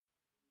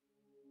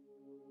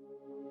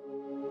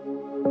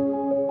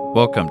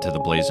Welcome to the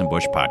Blaze and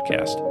Bush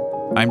podcast.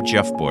 I'm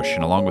Jeff Bush,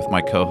 and along with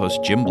my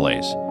co-host Jim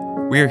Blaze,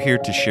 we are here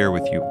to share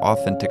with you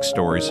authentic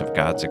stories of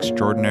God's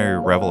extraordinary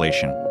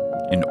revelation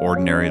in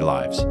ordinary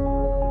lives.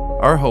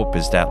 Our hope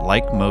is that,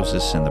 like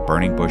Moses in the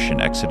burning bush in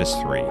Exodus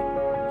 3,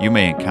 you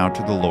may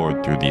encounter the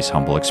Lord through these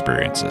humble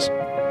experiences.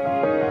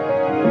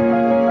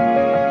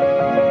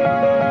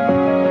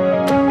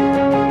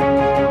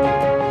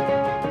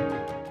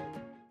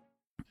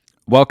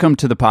 Welcome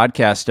to the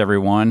podcast,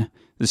 everyone.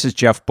 This is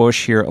Jeff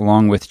Bush here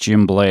along with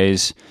Jim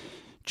Blaze.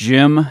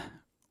 Jim,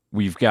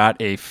 we've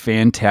got a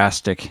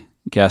fantastic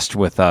guest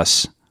with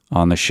us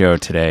on the show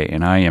today,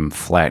 and I am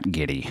flat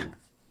giddy.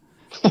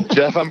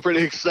 Jeff, I'm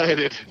pretty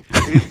excited.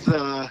 It's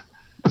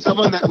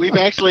someone that we've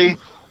actually,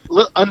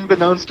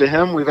 unbeknownst to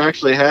him, we've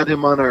actually had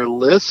him on our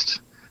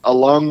list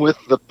along with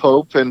the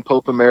Pope and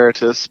Pope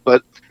Emeritus,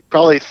 but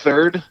probably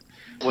third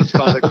was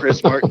Father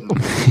Chris Martin.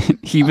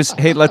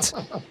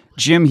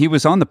 Jim, he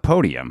was on the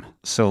podium,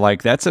 so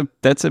that's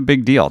a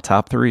big deal.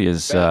 Top three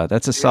is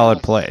that's a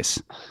solid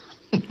place.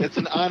 It's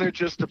an honor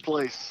just to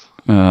place.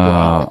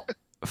 Wow.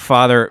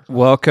 Father,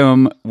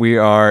 welcome. We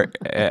are,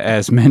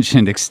 as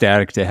mentioned,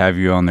 ecstatic to have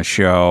you on the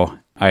show.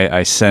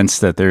 I sense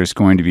that there's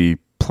going to be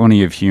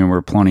plenty of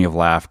humor, plenty of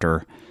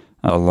laughter,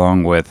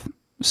 along with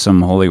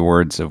some holy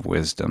words of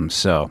wisdom.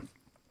 So,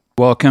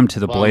 welcome to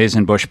the Blaze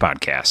and Bush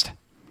podcast.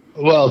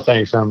 Well,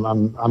 thanks.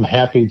 I'm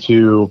happy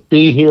to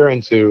be here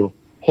and to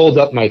hold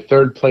up my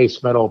third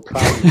place medal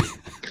proudly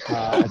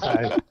as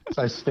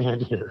I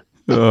stand here.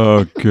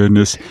 Oh,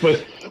 goodness.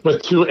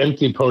 With two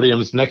empty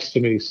podiums next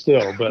to me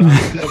still. But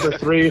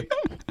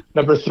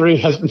number three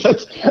has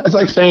that's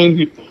like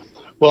saying,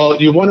 well,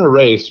 you won a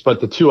race,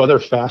 but the two other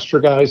faster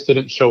guys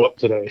didn't show up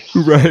today.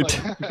 Right.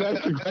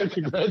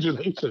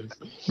 Congratulations.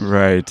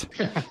 Right.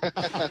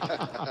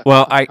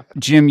 Well,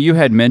 Jim, you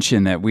had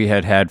mentioned that we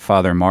had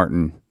Father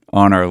Martin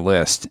on our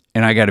list,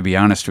 and I got to be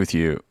honest with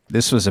you,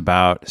 this was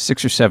about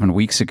 6 or 7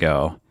 weeks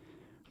ago,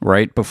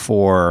 right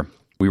before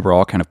we were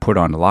all kind of put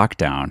on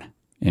lockdown.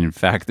 And in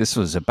fact, this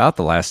was about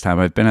the last time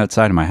I've been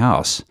outside of my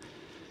house.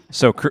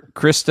 So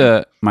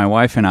Krista, my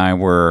wife, and I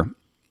were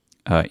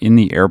in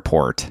the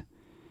airport,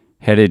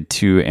 headed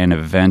to an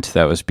event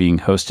that was being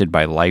hosted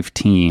by Life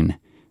Teen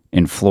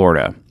in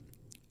Florida.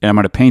 And I'm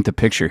going to paint the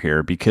picture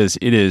here because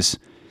it is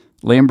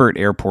Lambert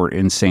Airport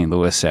in St.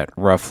 Louis at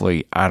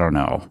roughly,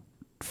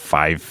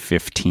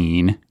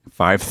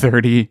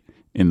 5:30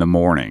 in the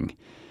morning.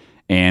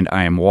 And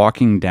I am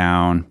walking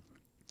down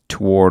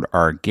toward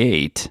our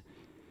gate,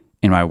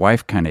 and my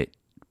wife kind of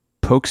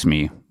pokes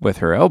me with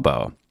her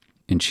elbow,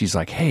 and she's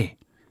like, hey,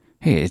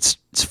 it's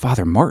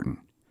Father Martin.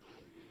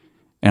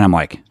 And I'm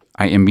like,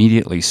 I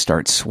immediately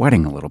start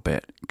sweating a little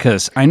bit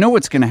because I know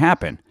what's going to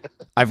happen.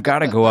 I've got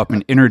to go up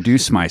and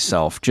introduce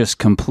myself just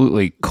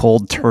completely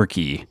cold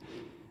turkey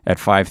at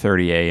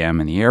 5:30 a.m.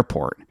 in the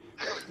airport.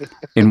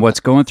 And what's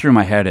going through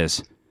my head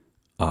is,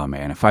 oh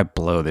man, if I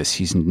blow this,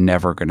 he's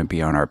never going to be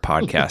on our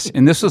podcast.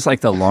 And this was like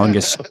the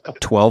longest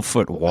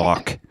 12-foot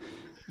walk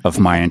of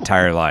my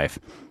entire life.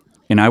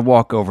 And I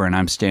walk over and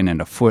I'm standing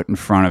a foot in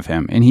front of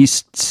him, and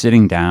he's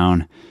sitting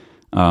down,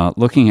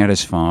 looking at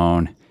his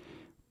phone,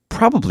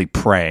 probably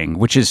praying,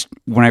 which is,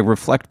 when I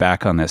reflect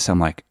back on this, I'm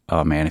like,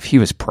 oh man, if he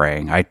was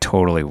praying, I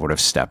totally would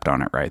have stepped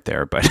on it right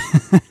there. But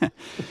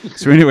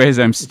so anyways,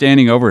 I'm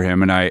standing over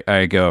him and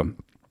I go,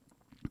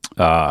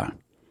 Father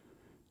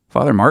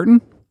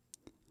Martin?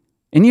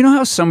 And you know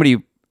how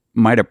somebody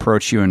might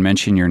approach you and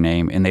mention your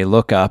name, and they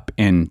look up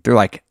and they're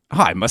like, oh,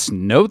 I must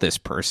know this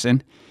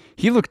person.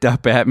 He looked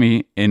up at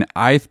me, and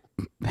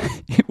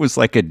it was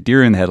like a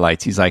deer in the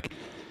headlights. He's like,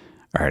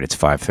 all right, it's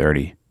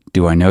 5:30.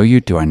 Do I know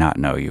you? Do I not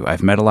know you?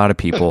 I've met a lot of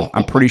people.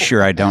 I'm pretty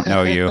sure I don't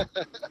know you.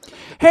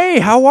 Hey,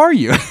 how are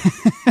you?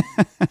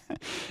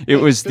 It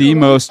was the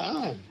most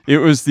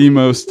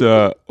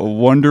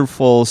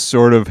wonderful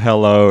sort of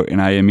hello,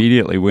 and I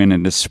immediately went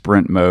into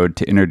sprint mode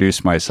to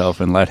introduce myself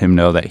and let him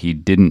know that he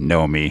didn't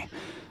know me.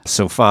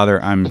 So,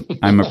 Father,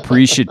 I'm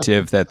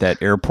appreciative that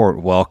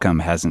airport welcome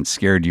hasn't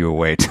scared you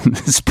away to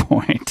this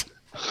point.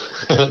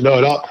 No,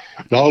 it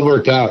all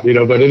worked out,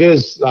 but it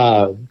is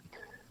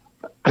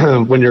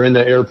when you're in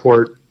the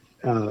airport,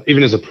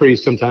 even as a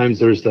priest, sometimes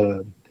there's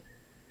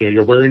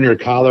you're wearing your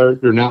collar,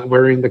 you're not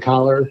wearing the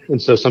collar,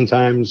 and so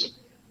sometimes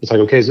it's like,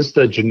 okay, is this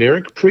the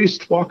generic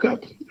priest walk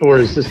up, or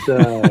is this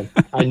the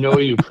I know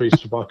you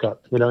priest walk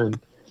up? And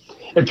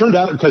it turned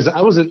out, because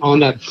I wasn't on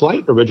that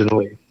flight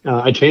originally,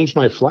 I changed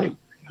my flight.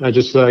 I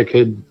just so I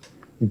could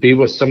be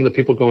with some of the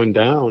people going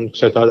down,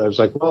 because I was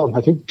like, well,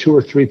 I think 2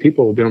 or 3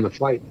 people will be on the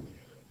flight,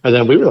 and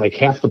then we were like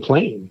half the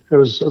plane. It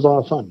was a lot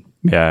of fun.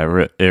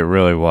 Yeah, it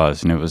really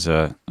was, and it was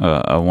a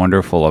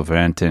wonderful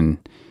event, and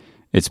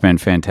it's been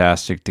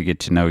fantastic to get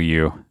to know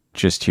you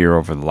just here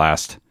over the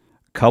last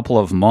couple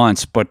of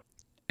months. But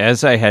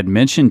as I had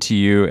mentioned to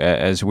you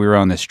as we were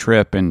on this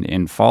trip, and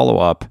in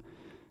follow-up,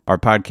 our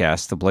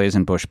podcast, the Blaze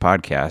and Bush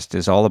podcast,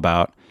 is all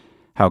about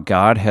how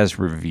God has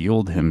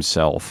revealed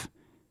himself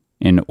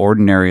in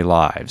ordinary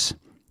lives.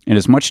 And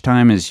as much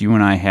time as you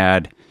and I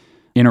had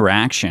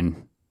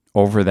interaction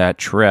over that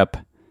trip,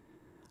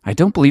 I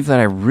don't believe that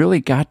I really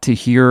got to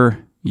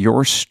hear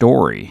your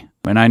story.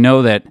 And I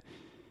know that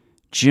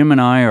Jim and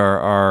I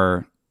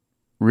are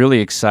really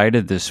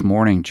excited this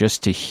morning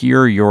just to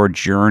hear your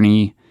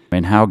journey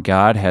and how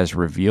God has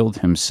revealed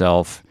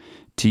himself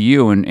to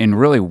you. And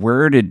really,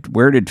 where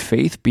did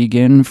faith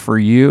begin for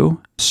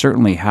you?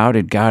 Certainly, how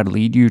did God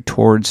lead you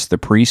towards the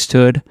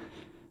priesthood?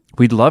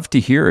 We'd love to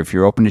hear if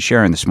you're open to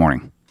sharing this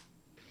morning.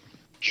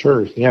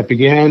 Sure. Yeah, it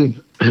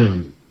began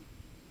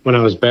when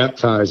I was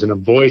baptized, and a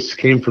voice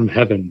came from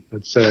heaven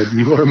that said,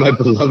 "You are my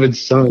beloved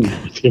son,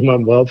 with whom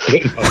I'm well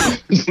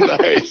pleased."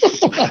 Nice.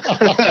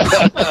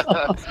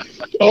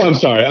 Oh, I'm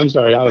sorry.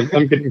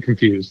 I'm getting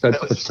confused. That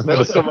was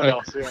someone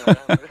else. Yeah.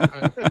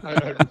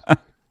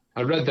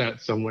 I read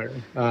that somewhere.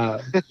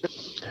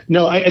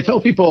 No, I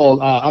tell people,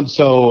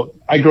 so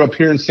I grew up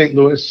here in St.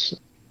 Louis.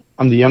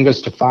 I'm the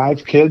youngest of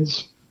 5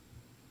 kids.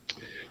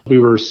 We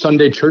were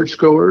Sunday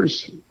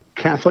churchgoers,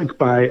 Catholic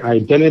by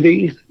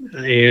identity,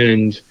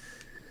 and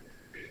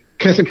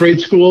Catholic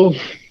grade school.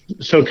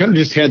 So kind of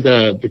just had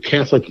the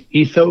Catholic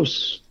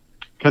ethos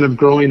kind of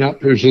growing up.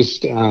 There's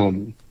just, I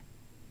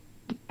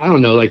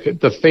don't know, like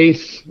the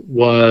faith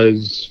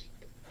was,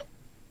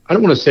 I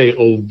don't want to say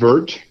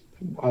overt.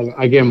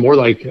 Again, more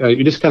like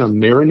you just kind of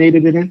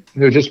marinated in it.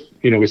 It was just,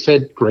 we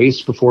said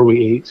grace before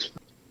we ate.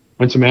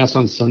 Went to Mass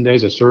on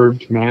Sundays. I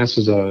served Mass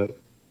as a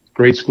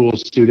grade school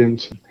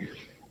student.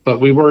 But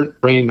we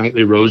weren't praying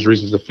nightly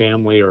rosaries as a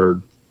family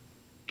or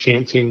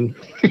chanting,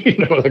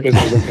 like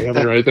as a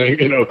family or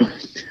anything,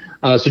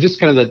 So just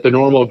kind of the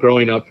normal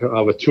growing up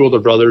with 2 older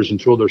brothers and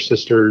 2 older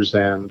sisters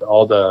and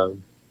all the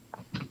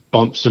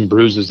bumps and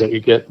bruises that you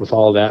get with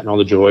all of that and all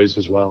the joys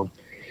as well.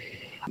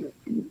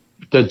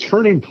 The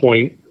turning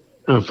point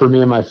for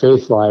me in my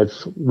faith life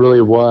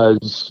really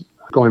was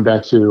going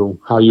back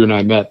to how you and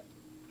I met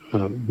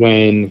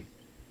when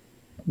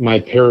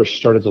my parish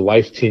started the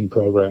Life Team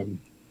program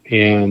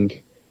and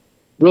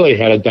really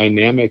had a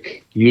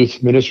dynamic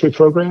youth ministry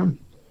program,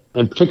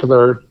 in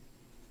particular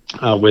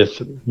with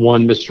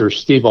one Mr.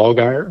 Steve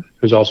Allgaier,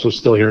 who's also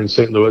still here in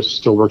St. Louis,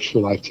 still works for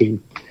Life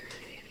Team.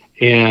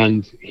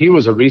 And he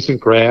was a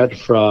recent grad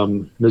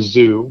from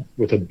Mizzou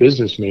with a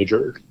business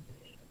major,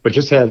 but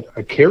just had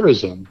a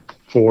charism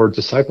for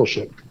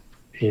discipleship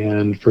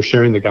and for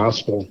sharing the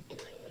gospel.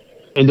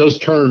 And those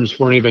terms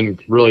weren't even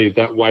really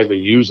that widely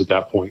used at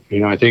that point.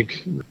 I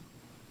think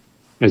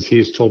as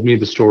he's told me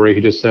the story,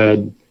 he just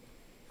said,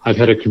 I've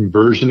had a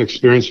conversion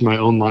experience in my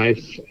own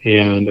life,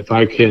 and if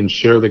I can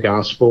share the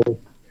gospel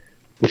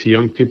with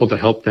young people to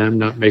help them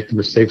not make the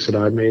mistakes that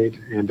I've made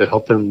and to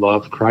help them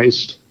love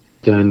Christ,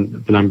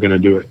 then I'm going to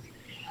do it.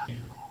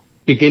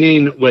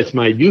 Beginning with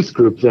my youth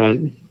group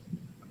then,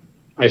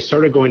 I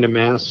started going to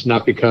Mass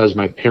not because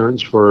my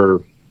parents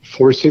were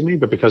forcing me,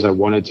 but because I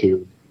wanted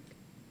to.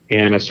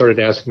 And I started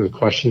asking the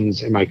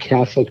questions, am I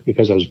Catholic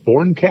because I was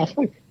born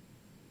Catholic?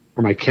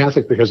 Or am I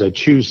Catholic because I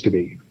choose to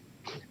be?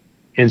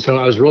 And so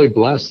I was really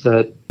blessed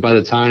that by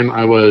the time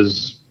I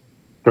was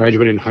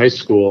graduating high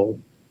school,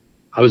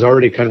 I was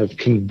already kind of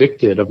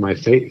convicted of my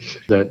faith,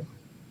 that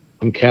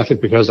I'm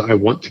Catholic because I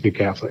want to be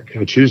Catholic.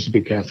 I choose to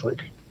be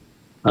Catholic,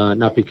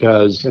 not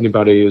because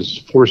anybody is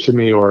forcing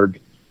me or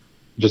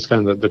just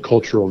kind of the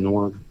cultural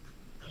norm.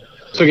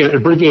 So again,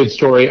 abbreviated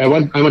story. I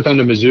went down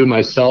to Mizzou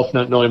myself,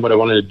 not knowing what I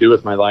wanted to do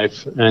with my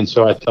life. And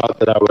so I thought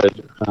that I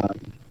would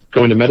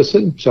go into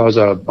medicine. So I was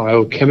a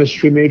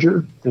biochemistry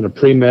major in a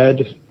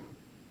pre-med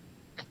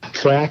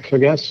track, I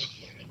guess,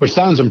 which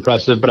sounds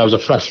impressive, but I was a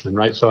freshman,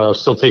 right? So I was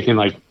still taking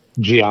like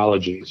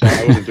geology. So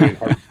I wasn't doing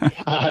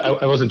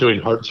I wasn't doing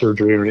heart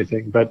surgery or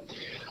anything. But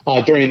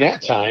during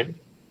that time,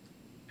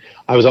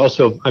 I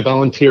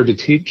volunteered to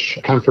teach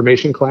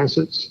confirmation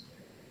classes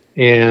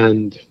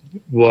and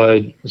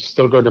would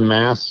still go to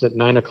Mass at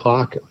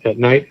 9:00 at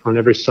night on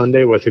every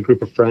Sunday with a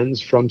group of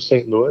friends from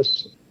St.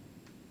 Louis.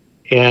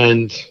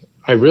 And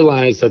I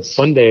realized that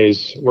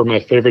Sundays were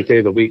my favorite day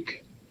of the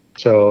week.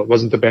 So it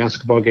wasn't the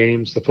basketball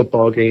games, the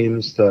football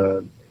games,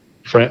 the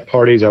frat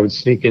parties I would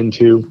sneak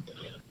into.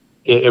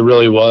 It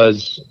really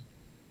was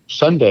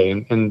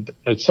Sunday. And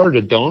it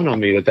started to dawn on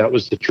me that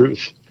was the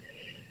truth.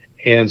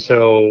 And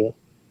so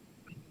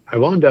I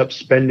wound up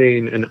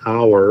spending an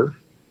hour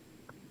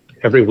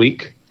every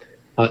week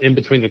in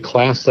between the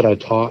class that I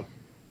taught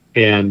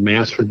and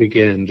Mass would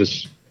begin,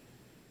 just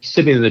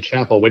sitting in the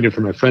chapel waiting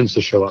for my friends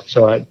to show up.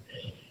 So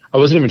I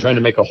wasn't even trying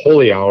to make a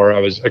holy hour.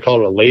 I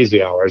called it a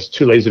lazy hour. I was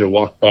too lazy to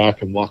walk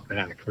back,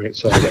 right?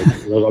 So I was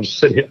like, well, I'll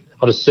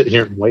just sit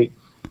here and wait.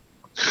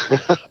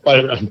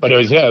 But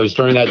it was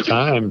during that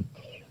time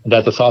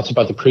that the thoughts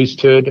about the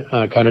priesthood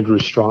kind of grew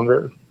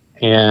stronger.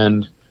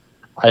 And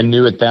I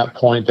knew at that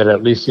point that I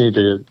at least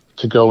needed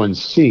to go and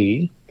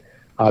see,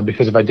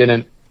 because if I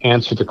didn't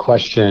answer the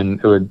question,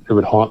 it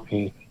would haunt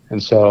me.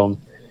 And so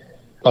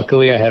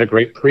luckily I had a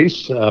great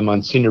priest,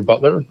 Monsignor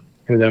Butler,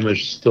 who then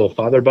was still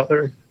Father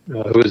Butler,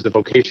 who was the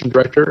vocation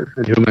director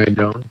and whom I had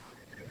known,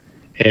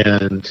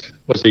 and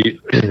was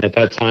at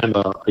that time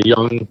a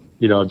young,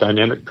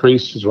 dynamic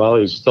priest as well.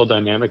 He's still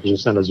dynamic, he's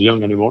just not as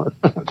young anymore,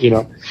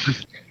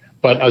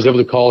 But I was able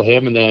to call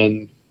him, and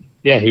then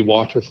yeah, he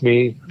walked with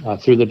me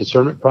through the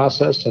discernment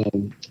process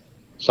and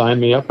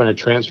signed me up, and I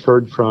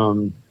transferred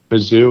from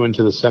Mizzou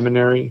into the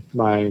seminary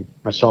my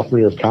sophomore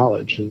year of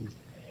college, and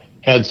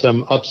had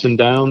some ups and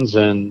downs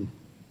and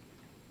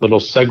little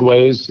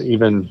segues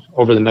even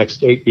over the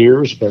next 8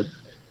 years. But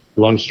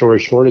long story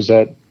short is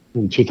that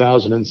in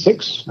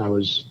 2006, I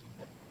was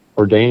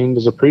ordained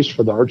as a priest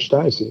for the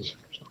Archdiocese.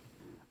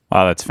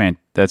 Wow,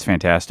 that's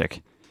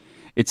fantastic.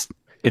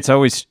 It's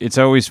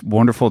always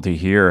wonderful to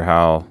hear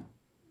how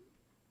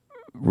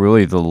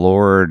really the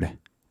Lord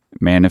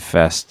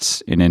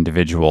manifests in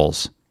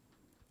individuals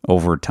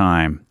over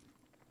time.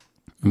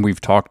 And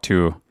we've talked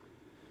to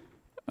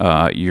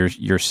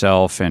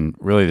yourself, and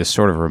really this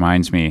sort of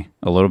reminds me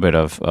a little bit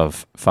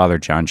of Father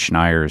John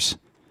Schneier's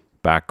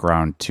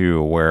background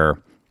too, where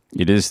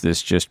it is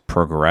this just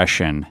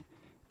progression.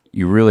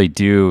 You really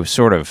do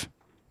sort of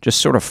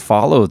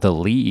follow the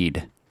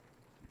lead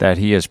that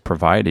he has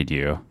provided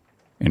you,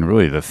 and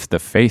really the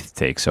faith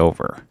takes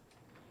over,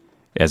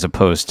 as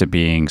opposed to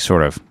being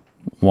sort of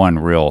one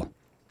real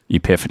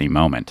epiphany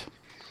moment.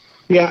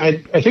 Yeah,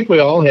 I think we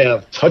all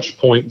have touch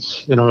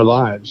points in our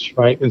lives,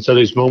 right? And so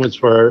these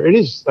moments where it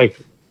is like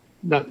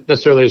not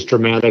necessarily as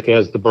dramatic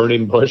as the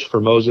burning bush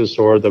for Moses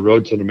or the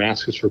road to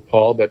Damascus for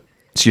Paul, but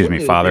excuse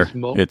me, Father,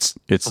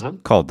 it's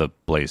called the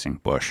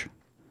blazing bush.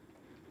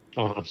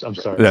 Oh, I'm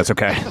sorry. That's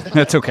okay.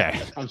 That's okay.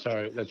 I'm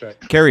sorry. That's right.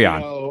 Carry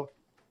on.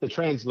 The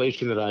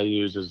translation that I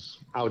use is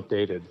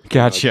outdated.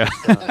 Gotcha.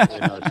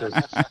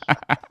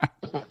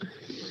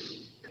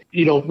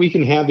 We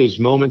can have these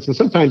moments, and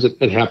sometimes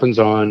it happens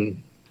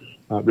on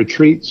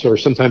retreats, or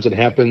sometimes it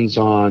happens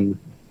on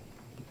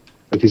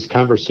like these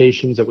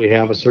conversations that we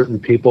have with certain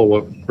people,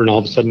 and all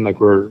of a sudden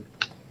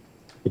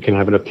we can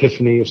have an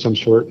epiphany of some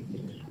sort.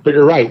 But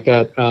you're right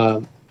that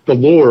the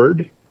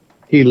Lord,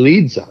 he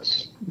leads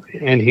us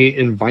and he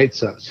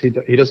invites us. He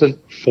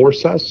doesn't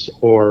force us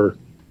or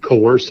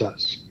coerce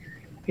us.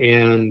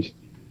 And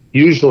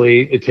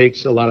usually it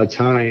takes a lot of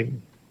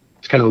time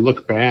to kind of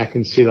look back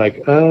and see look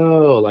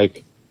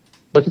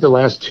at the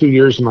last 2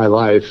 years of my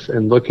life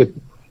and look at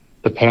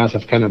the path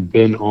I've kind of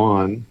been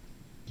on.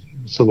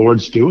 It's the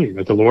Lord's doing.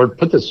 That the Lord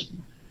put this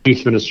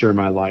youth minister in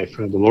my life,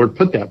 and the Lord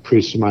put that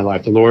priest in my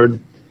life. The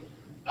Lord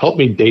helped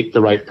me date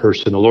the right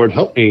person. The Lord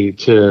helped me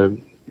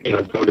to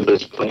go to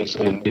this place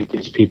and meet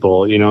these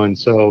people. And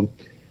so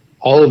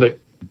all of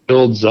it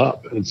builds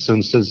up. It's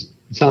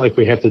not like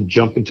we have to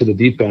jump into the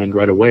deep end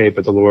right away,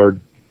 but the Lord,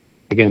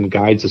 again,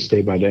 guides us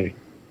day by day.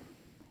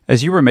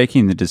 As you were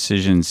making the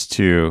decisions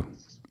to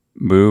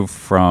move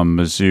from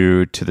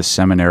Mizzou to the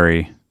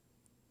seminary,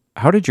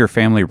 how did your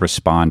family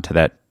respond to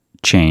that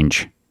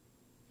change?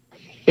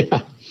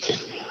 Yeah.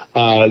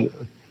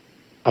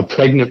 A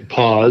pregnant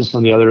pause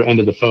on the other end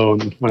of the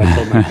phone when I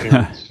told my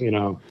parents,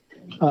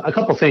 a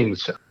couple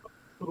things.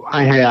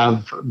 I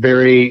have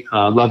very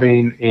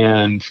loving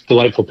and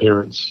delightful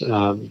parents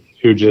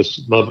who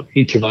just love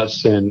each of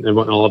us and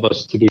want all of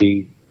us to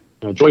be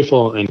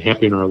joyful and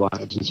happy in our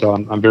lives. And so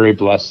I'm very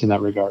blessed in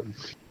that regard.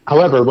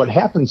 However, what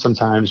happens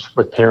sometimes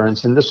with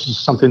parents, and this is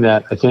something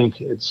that I think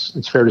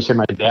it's fair to say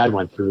my dad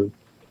went through.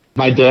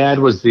 My dad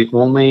was the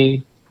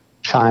only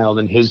child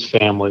in his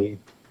family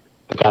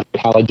that got a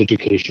college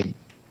education.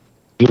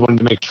 He wanted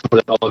to make sure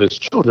that all of his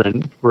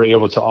children were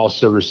able to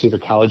also receive a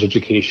college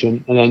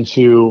education, and then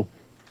to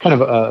kind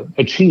of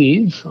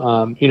achieve,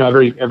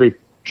 every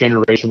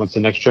generation wants the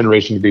next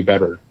generation to be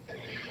better.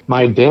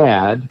 My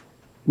dad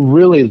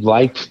really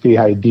liked the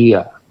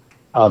idea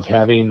of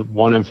having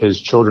one of his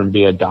children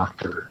be a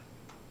doctor.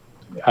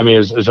 I mean,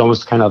 it was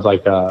almost kind of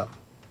like a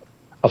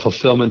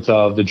fulfillment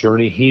of the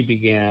journey he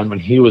began when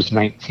he was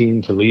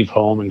 19 to leave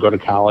home and go to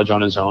college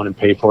on his own and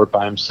pay for it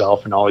by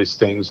himself and all these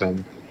things,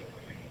 and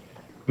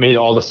made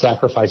all the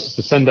sacrifices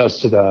to send us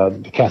to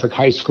the Catholic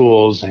high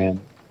schools. And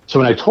so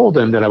when I told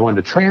him that I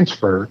wanted to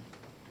transfer,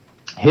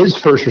 his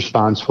first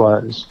response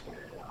was,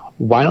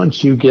 why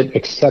don't you get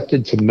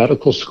accepted to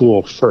medical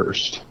school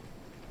first?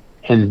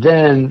 And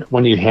then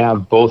when you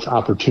have both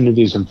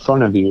opportunities in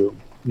front of you,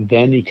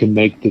 then you can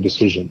make the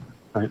decision,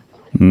 right?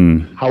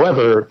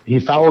 However, he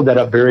followed that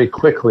up very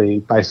quickly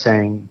by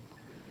saying,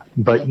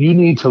 but you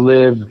need to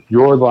live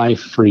your life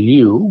for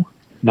you,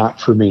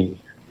 not for me.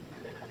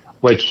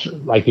 Which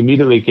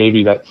immediately gave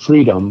you that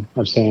freedom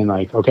of saying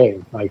okay,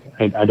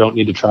 I don't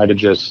need to try to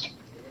just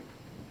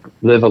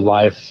live a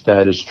life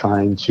that is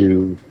trying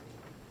to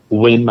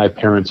win my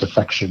parents'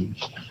 affection.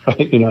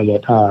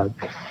 Right?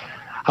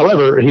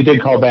 However, he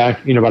did call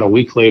back, about a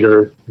week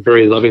later,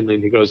 very lovingly,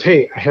 and he goes,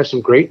 hey, I have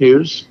some great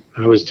news.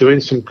 I was doing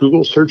some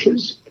Google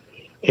searches,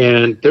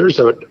 and there's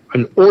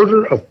an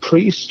order of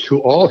priests who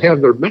all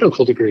have their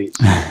medical degrees.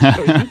 So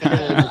you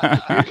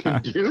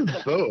can do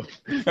both.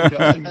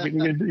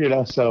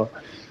 So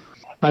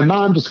my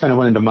mom just kind of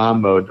went into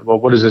mom mode. Well,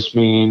 what does this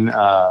mean?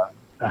 How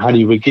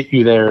do we get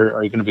you there?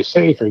 Are you going to be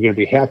safe? Are you going to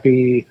be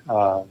happy?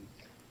 What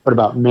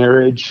about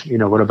marriage?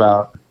 What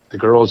about the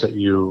girls that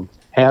you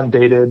have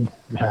dated,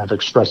 have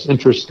expressed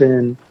interest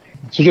in?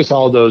 So just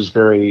all those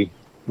very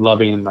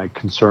loving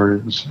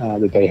concerns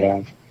that they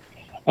have.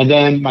 And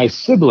then my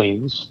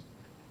siblings,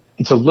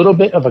 it's a little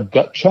bit of a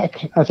gut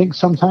check, I think,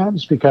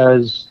 sometimes,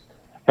 because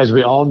as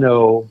we all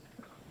know,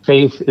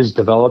 faith is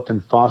developed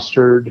and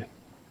fostered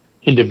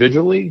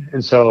individually.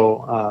 And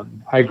so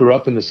I grew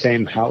up in the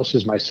same house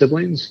as my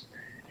siblings,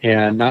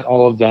 and not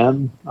all of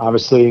them,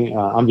 obviously,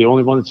 I'm the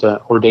only one that's an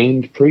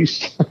ordained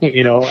priest,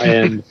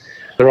 and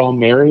they're all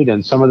married,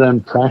 and some of them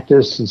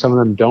practice and some of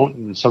them don't,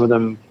 and some of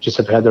them just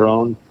have had their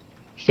own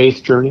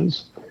faith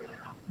journeys.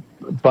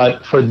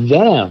 But for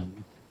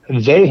them,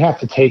 they have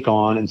to take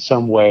on in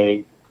some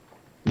way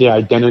the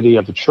identity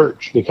of the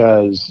church,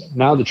 because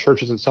now the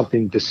church isn't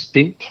something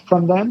distinct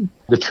from them.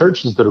 The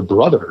church is their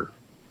brother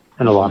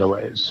in a lot of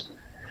ways.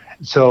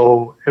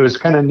 So it was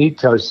kind of neat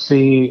to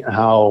see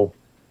how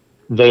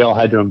they all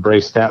had to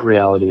embrace that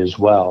reality as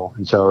well.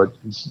 And so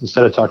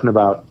instead of talking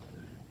about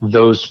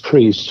those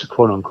priests,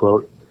 quote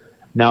unquote,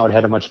 now it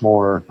had a much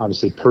more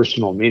obviously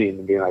personal meaning,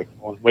 and being like,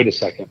 well, wait a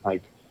second,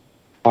 like,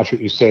 watch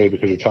what you say,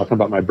 because you're talking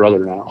about my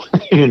brother now,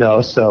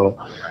 So,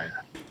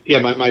 yeah,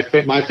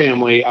 my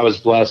family, I was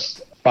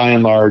blessed, by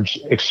and large,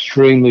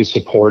 extremely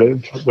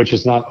supportive, which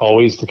is not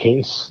always the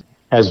case.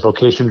 As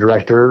vocation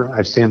director,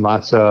 I've seen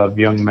lots of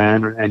young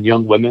men and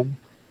young women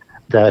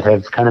that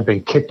have kind of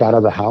been kicked out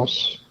of the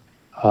house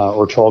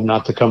or told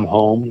not to come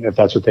home if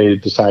that's what they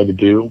decide to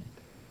do.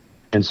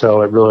 And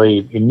so it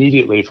really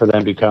immediately for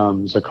them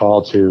becomes a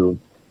call to,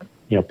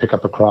 pick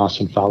up a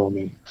cross and follow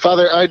me.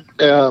 Father,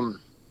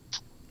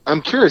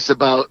 I'm curious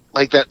about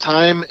like that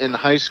time in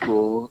high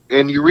school,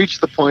 and you reach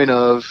the point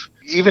of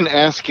even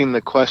asking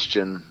the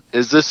question,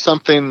 is this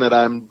something that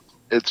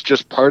it's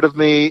just part of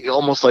me,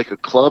 almost like a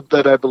club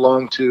that I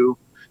belong to,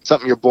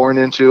 something you're born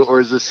into, or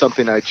is this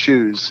something I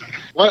choose?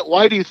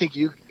 Why do you think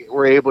you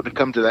were able to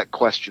come to that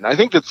question? I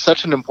think that's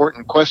such an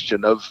important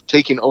question of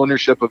taking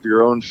ownership of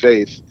your own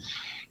faith.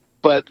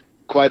 But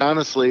quite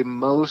honestly,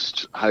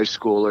 most high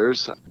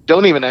schoolers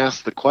don't even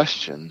ask the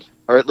question,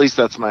 or at least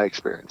that's my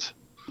experience.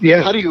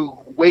 Yeah. How do you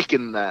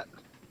awaken that?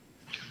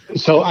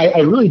 So I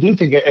really do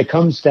think it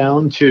comes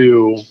down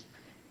to,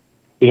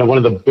 one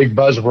of the big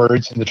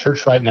buzzwords in the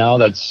church right now,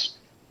 that's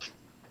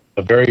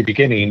the very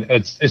beginning,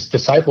 it's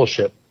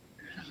discipleship,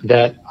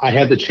 that I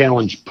had the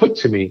challenge put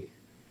to me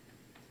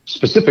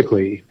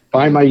specifically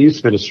by my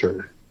youth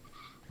minister,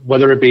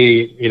 whether it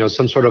be,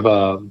 some sort of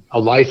a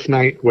life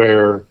night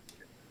where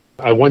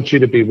I want you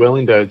to be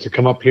willing to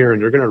come up here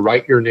and you're going to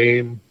write your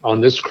name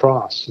on this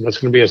cross. And that's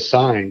going to be a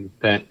sign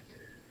that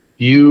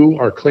you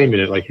are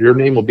claiming it, like your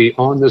name will be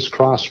on this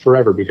cross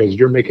forever because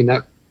you're making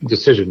that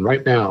decision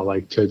right now,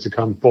 like to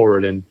come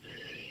forward and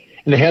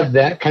to have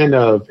that kind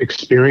of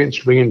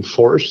experience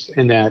reinforced,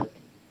 and that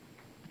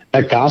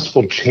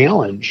gospel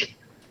challenge,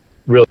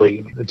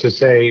 really, to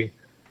say,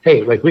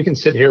 hey, like, we can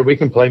sit here, we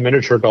can play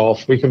miniature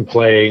golf, we can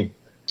play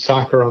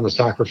soccer on the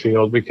soccer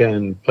field, we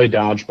can play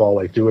dodgeball,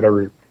 like do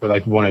whatever we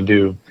want to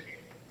do.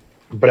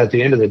 But at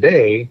the end of the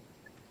day,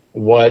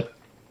 what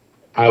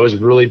I was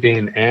really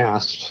being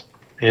asked,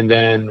 and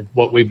then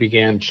what we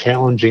began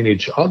challenging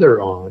each other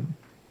on,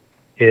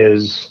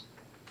 is,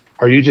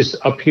 are you just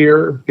up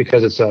here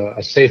because it's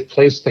a safe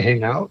place to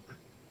hang out?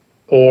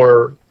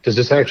 Or does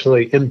this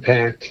actually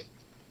impact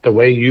the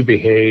way you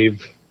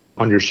behave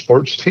on your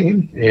sports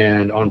team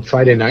and on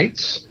Friday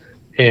nights,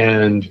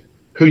 and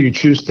who you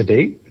choose to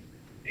date,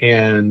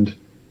 and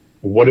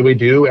what do we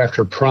do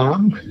after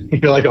prom?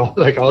 Like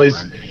all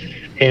these,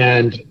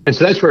 and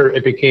so that's where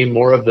it became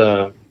more of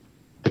the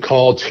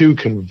call to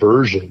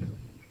conversion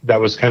that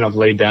was kind of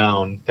laid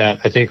down, that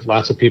I think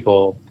lots of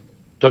people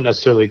don't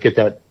necessarily get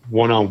that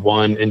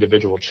one-on-one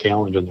individual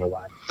challenge in their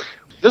life.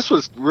 This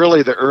was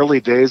really the early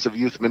days of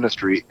youth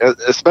ministry,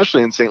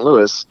 especially in St.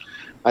 Louis.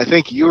 I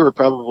think you were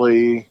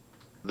probably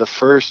the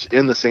first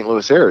in the St.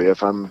 Louis area,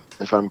 if I'm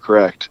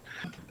correct.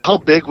 How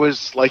big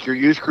was like your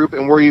youth group,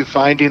 and were you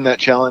finding that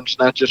challenge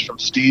not just from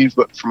Steve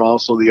but from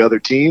also the other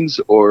teens,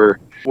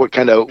 or what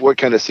kind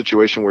of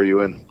situation were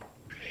you in?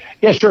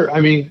 Yeah, sure.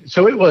 I mean,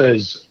 so it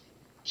was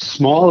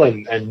small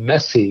and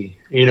messy,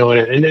 and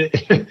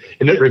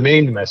it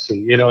remained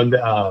messy, and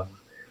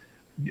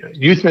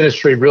youth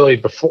ministry really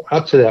before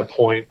up to that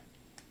point,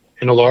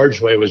 in a large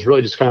way, was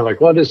really just kind of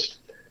like, well, just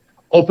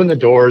open the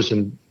doors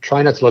and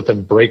try not to let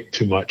them break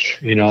too much,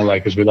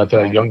 as we let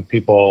the young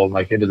people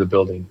like into the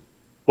building.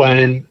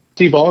 When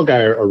Steve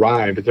Allgaier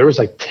arrived, there was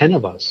like 10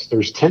 of us. There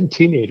was 10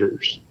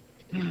 teenagers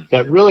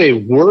that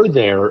really were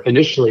there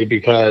initially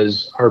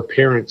because our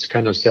parents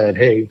kind of said,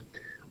 hey,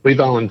 we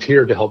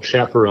volunteered to help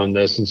chaperone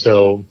this, and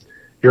so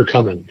you're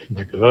coming. I'm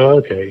like, oh,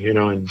 okay,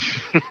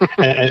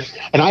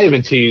 and I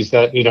even teased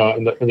that,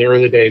 in the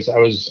early days, I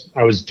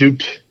was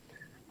duped.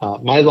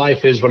 My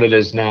life is what it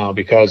is now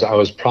because I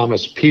was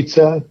promised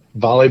pizza,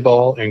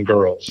 volleyball, and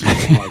girls.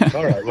 I'm like,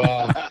 all right,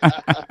 well,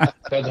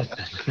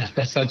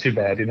 that's not too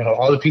bad.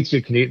 All the pizza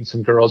you can eat and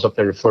some girls up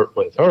there to flirt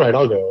with. All right,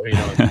 I'll go.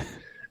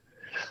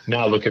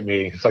 Now look at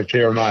me. It's like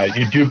Jeremiah.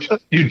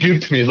 You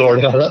duped me, Lord,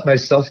 and I let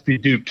myself be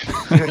duped.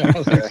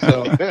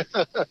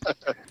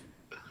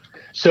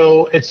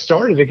 So it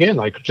started again,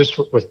 like just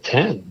with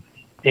 10,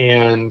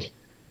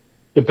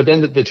 but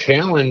then the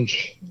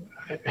challenge.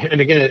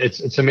 And again,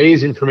 it's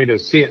amazing for me to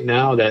see it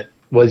now that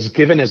was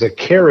given as a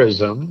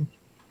charism,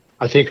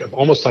 I think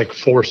almost like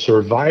for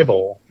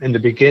survival in the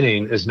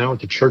beginning, is now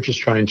what the church is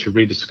trying to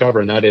rediscover.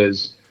 And that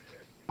is,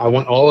 I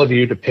want all of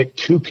you to pick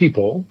 2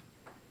 people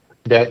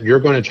that you're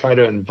going to try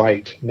to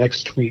invite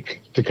next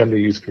week to come to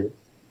youth group.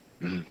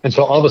 Mm-hmm. And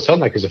so all of a sudden,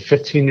 like as a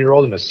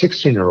 15-year-old and a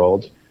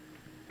 16-year-old,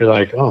 you're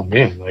like, oh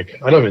man,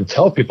 like I don't even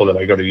tell people that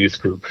I go to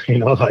youth group,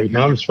 like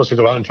now I'm supposed to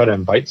go out and try to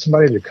invite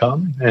somebody to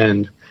come.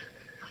 And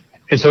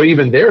so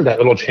even there, that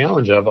little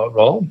challenge of,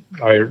 well,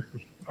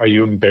 are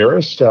you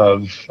embarrassed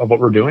of what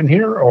we're doing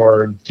here,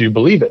 or do you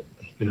believe it?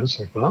 It's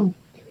like, well,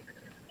 I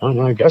don't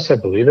know, I guess I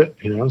believe it,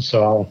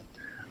 so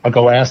I'll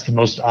go ask the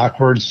most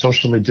awkward,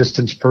 socially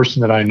distanced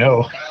person that I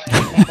know.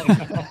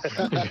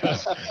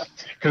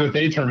 Because if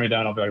they turn me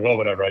down, I'll be like, well,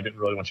 whatever, I didn't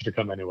really want you to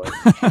come anyway.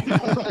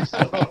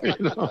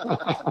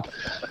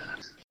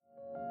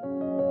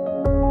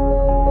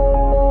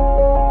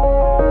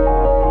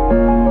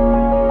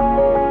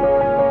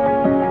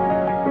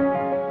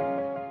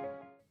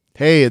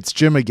 Hey, it's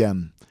Jim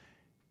again.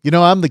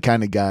 I'm the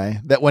kind of guy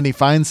that when he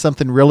finds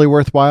something really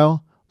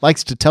worthwhile,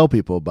 likes to tell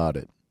people about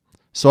it.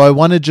 So I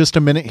wanted just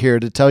a minute here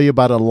to tell you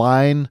about a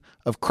line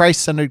of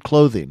Christ-centered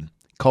clothing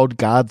called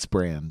God's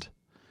Brand.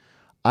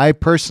 I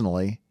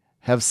personally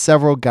have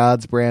several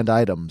God's Brand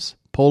items,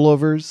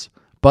 pullovers,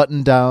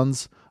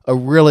 button-downs, a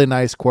really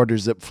nice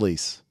quarter-zip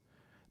fleece.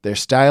 They're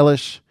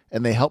stylish,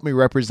 and they help me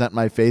represent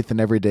my faith in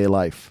everyday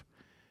life.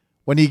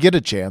 When you get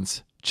a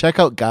chance, check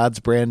out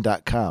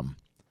godsbrand.com.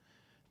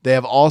 They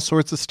have all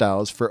sorts of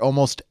styles for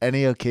almost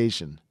any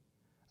occasion.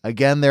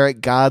 Again, they're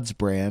at God's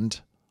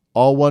Brand,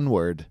 all one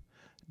word,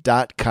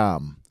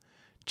 .com.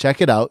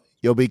 Check it out.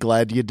 You'll be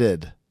glad you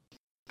did.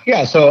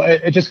 Yeah, so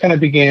it just kind of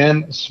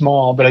began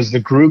small, but as the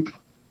group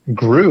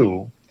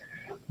grew,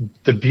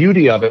 the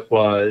beauty of it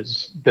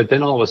was that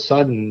then all of a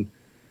sudden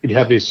you'd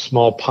have these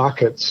small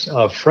pockets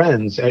of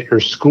friends at your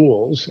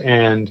schools,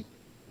 and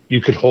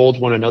you could hold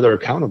one another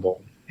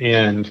accountable.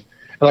 And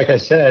like I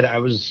said, I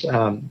was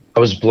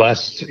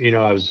blessed.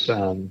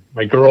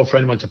 My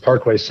girlfriend went to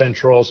Parkway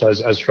Central, so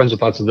I was friends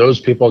with lots of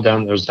those people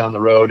down the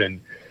road, and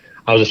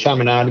I was a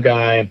Chaminade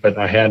guy, but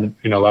I had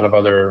a lot of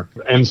other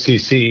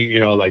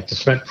MCC, like the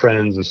Cement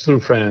friends and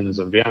SLU friends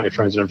and Vianney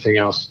friends and everything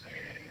else.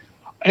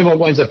 And what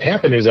winds up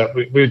happening is that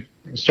we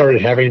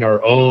started having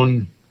our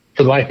own,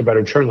 for lack of a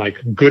better term, like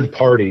good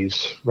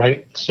parties,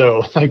 right?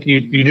 So like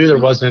you knew there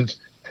wasn't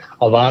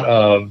a lot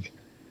of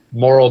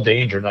moral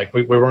danger. Like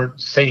we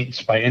weren't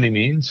saints by any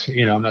means,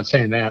 I'm not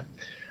saying that,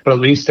 but at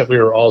least that we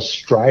were all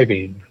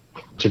striving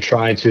to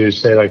try to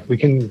say like, we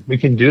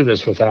can do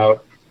this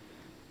without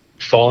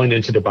falling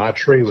into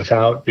debauchery,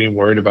 without being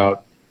worried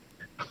about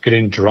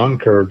getting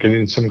drunk or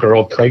getting some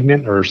girl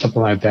pregnant or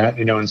something like that,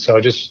 and so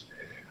just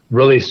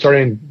really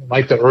starting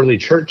like the early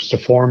church to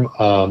form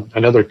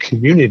another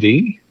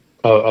community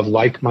of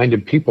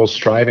like-minded people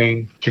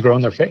striving to grow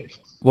in their faith.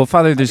 Well,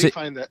 Father,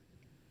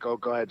 Go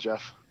ahead,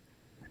 Jeff.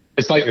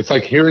 It's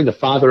like hearing the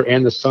Father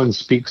and the Son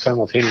speak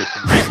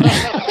simultaneously.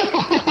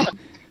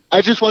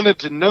 I just wanted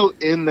to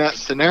note in that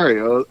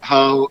scenario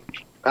how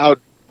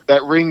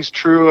that rings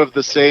true of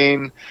the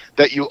saying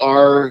that you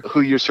are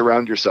who you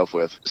surround yourself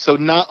with. So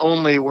not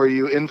only were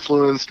you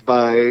influenced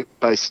by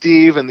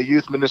Steve and the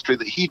youth ministry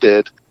that he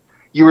did,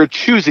 you were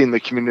choosing the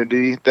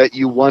community that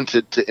you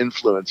wanted to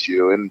influence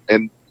you.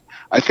 And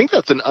I think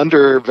that's an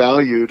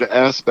undervalued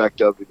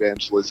aspect of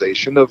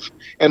evangelization of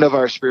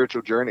our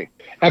spiritual journey.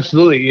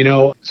 Absolutely.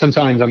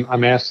 Sometimes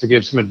I'm asked to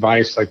give some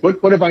advice. Like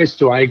what advice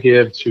do I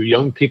give to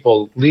young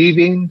people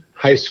leaving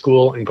high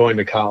school and going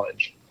to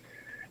college?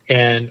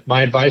 And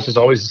my advice is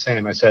always the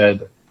same. I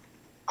said,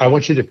 I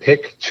want you to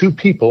pick 2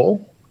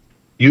 people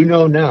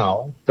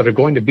now that are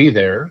going to be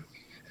there,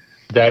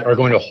 that are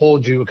going to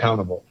hold you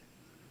accountable,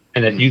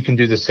 and that you can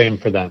do the same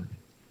for them.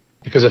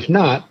 Because if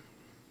not,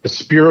 the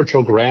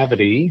spiritual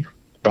gravity,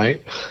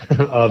 right,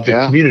 of the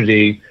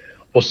community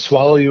will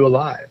swallow you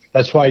alive.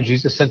 That's why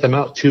Jesus sent them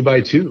out 2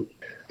 by 2,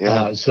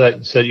 so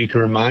that you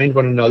can remind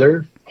one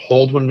another,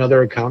 hold one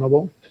another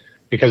accountable.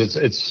 Because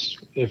it's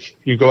if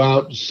you go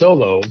out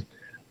solo,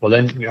 well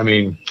then,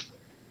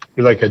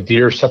 you're like a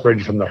deer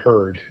separated from the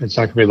herd. It's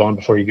not going to be long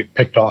before you get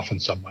picked off in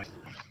some way.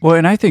 Well,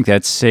 and I think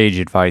that's sage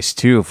advice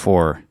too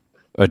for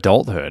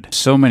adulthood.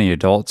 So many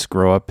adults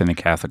grow up in the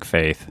Catholic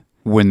faith.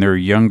 When they're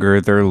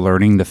younger, they're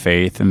learning the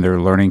faith and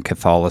they're learning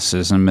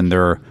Catholicism, and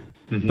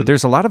but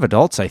there's a lot of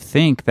adults, I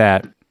think,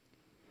 that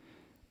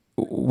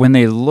when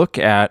they look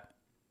at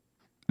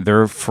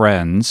their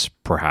friends,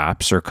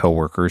 perhaps, or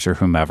coworkers or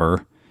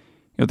whomever,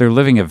 they're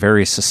living a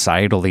very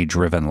societally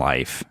driven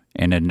life,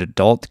 and an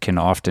adult can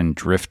often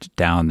drift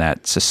down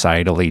that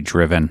societally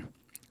driven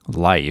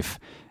life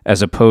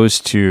as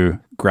opposed to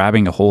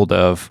grabbing a hold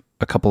of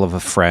a couple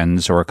of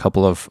friends or a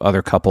couple of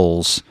other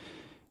couples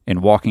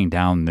and walking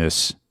down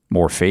this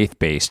more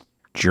faith-based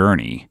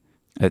journey.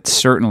 It's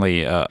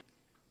certainly,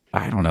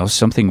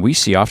 something we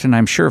see often.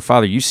 I'm sure,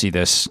 Father, you see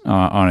this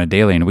on a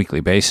daily and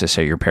weekly basis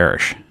at your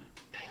parish.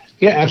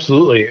 Yeah,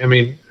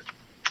 absolutely.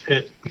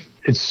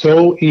 It's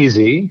so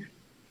easy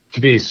to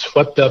be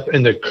swept up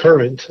in the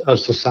current of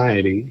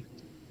society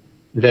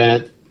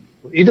that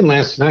even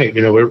last night,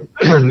 we're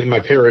in my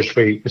parish,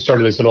 we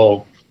started this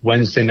little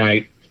Wednesday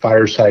night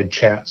fireside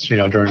chats,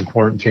 during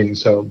quarantine.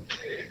 So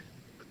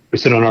we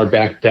sit on our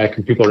back deck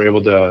and people are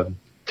able to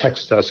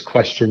text us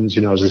questions,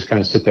 as we just kind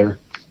of sit there.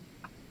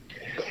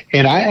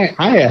 And I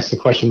asked the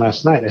question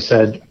last night. I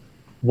said,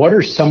 what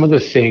are some of the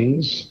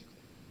things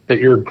that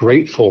you're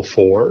grateful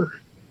for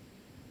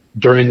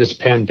during this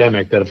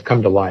pandemic that have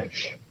come to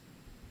life?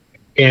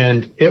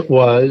 And it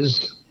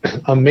was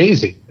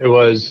amazing. It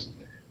was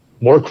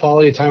more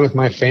quality time with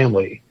my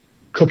family,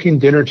 cooking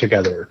dinner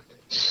together,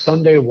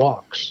 Sunday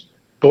walks,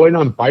 going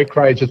on bike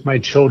rides with my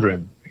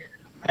children.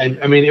 And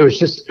I mean, it was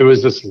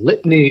this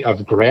litany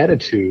of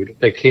gratitude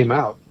that came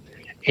out.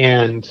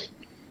 And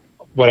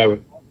what I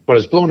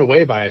was blown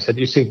away by, I said,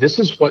 you see, this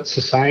is what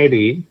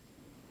society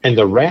and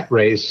the rat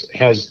race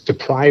has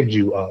deprived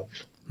you of.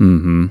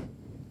 Mm-hmm.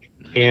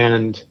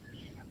 And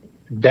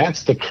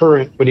that's the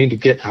current we need to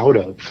get out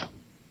of,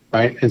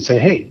 right? And say,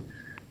 hey,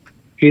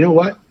 you know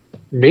what?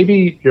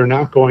 Maybe you're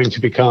not going to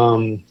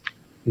become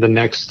the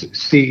next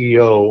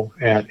CEO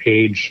at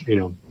age,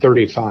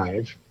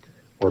 35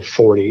 or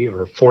 40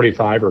 or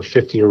 45 or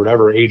 50 or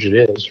whatever age it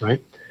is,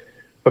 right?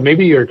 But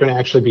maybe you're going to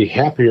actually be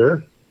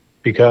happier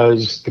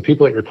because the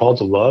people that you're called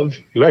to love,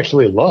 you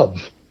actually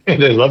love,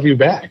 and they love you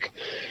back.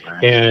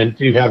 Right. And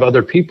you have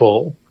other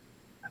people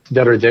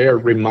that are there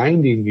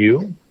reminding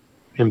you,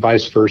 and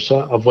vice versa,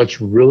 of what's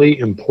really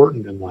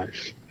important in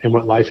life and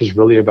what life is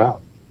really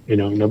about.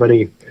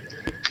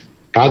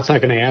 God's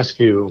not going to ask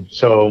you,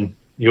 so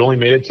you only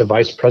made it to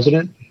vice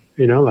president,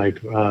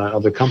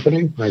 of the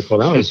company. Like, well,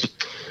 that was,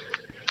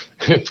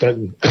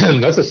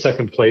 that's a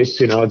second place,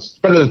 it's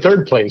better than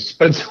third place,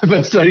 but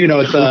it's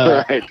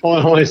right.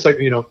 only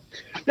second,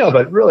 no,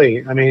 but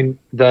really, I mean,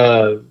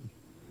 the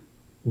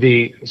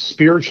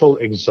spiritual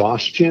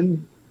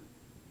exhaustion,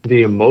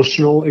 the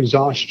emotional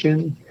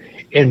exhaustion,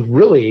 and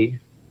really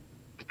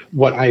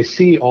what I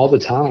see all the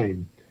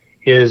time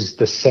is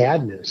the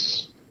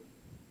sadness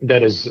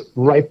that is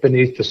right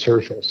beneath the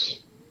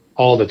surface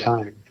all the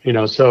time.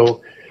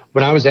 So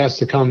when I was asked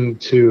to come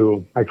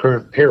to my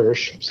current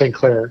parish, St.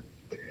 Clair,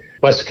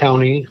 West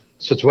County,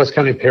 so it's West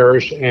County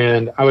Parish,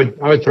 and I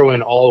would throw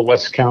in all of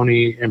West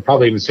County and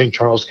probably even St.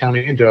 Charles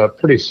County into a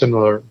pretty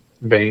similar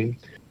vein.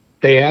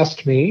 They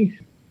asked me,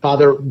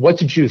 Father, what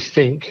did you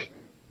think?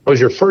 What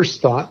was your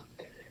first thought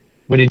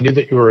when you knew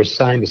that you were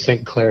assigned to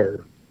St.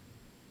 Clair?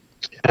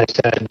 And I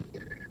said,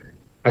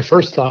 my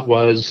first thought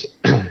was,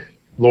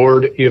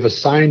 Lord, you have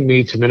assigned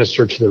me to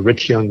minister to the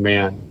rich young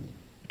man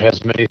who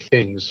has many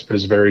things, but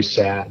is very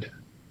sad.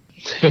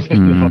 Yeah.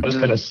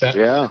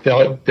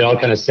 They all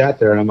kind of sat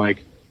there, and I'm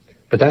like,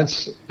 but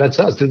that's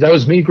us. That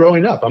was me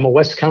growing up. I'm a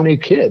West County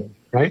kid,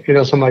 right?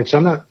 So I'm like,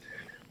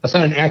 that's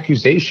not an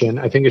accusation.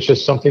 I think it's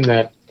just something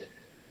that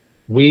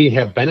we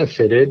have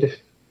benefited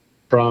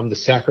from the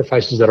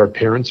sacrifices that our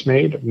parents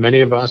made. Many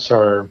of us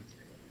are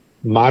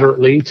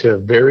moderately to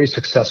very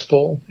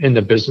successful in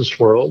the business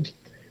world,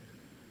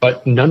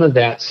 but none of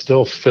that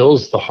still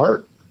fills the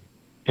heart.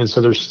 And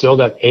so there's still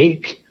that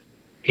ache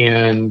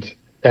and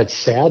that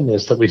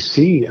sadness that we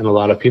see in a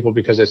lot of people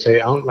because they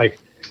say,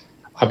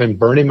 I've been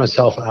burning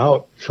myself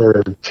out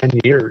for 10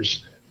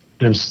 years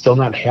and I'm still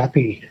not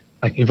happy,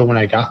 like even when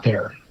I got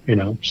there,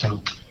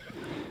 so.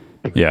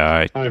 Yeah.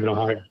 I don't even know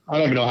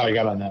how I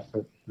got on that.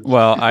 But.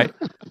 Well,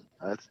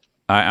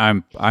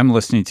 I'm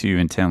listening to you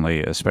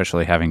intently,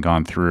 especially having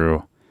gone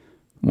through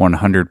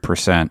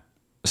 100%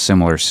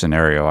 similar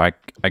scenario.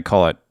 I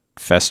call it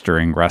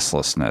festering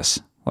restlessness.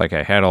 Like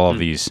I had all of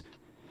these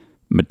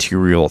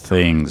material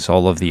things,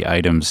 all of the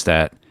items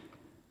that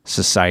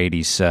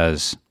society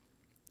says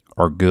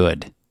are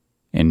good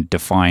and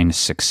define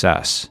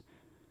success.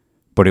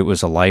 But it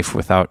was a life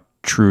without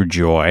true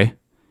joy,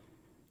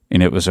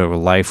 and it was a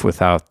life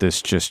without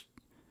this just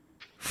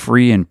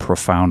free and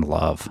profound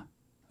love,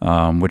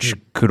 which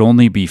could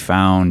only be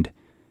found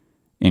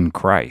in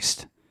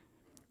Christ.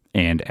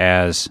 And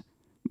as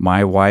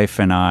my wife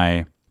and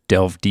I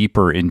delved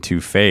deeper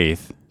into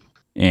faith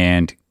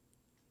and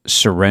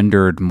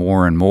surrendered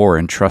more and more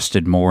and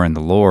trusted more in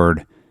the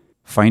Lord,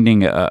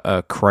 finding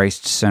a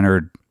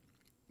Christ-centered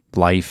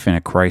life and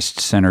a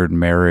Christ-centered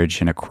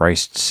marriage and a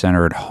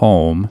Christ-centered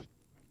home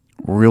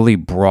really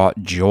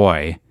brought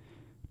joy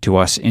to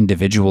us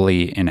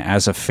individually and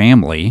as a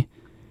family.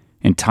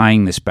 And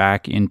tying this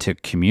back into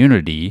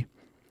community,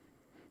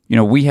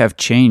 we have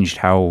changed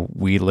how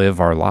we live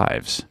our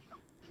lives.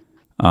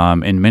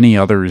 And many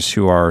others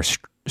who are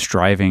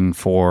striving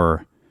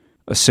for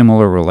a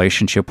similar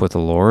relationship with the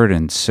Lord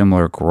and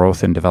similar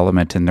growth and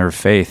development in their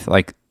faith,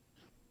 like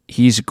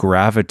He's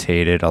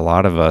gravitated a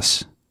lot of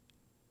us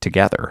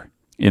together.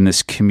 And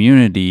this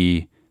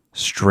community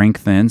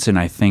strengthens and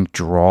I think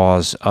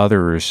draws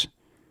others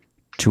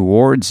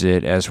towards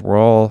it as we're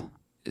all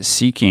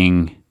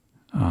seeking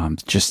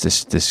just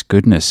this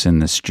goodness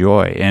and this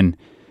joy. And,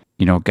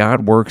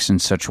 God works in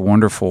such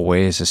wonderful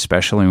ways,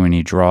 especially when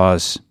He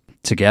draws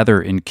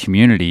together in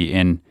community.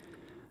 And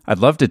I'd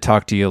love to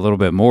talk to you a little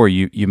bit more.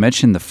 You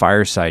mentioned the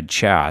fireside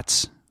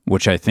chats,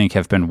 which I think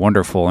have been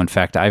wonderful. In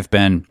fact, I've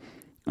been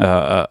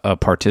a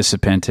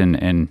participant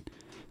and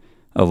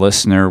a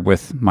listener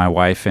with my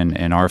wife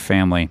and our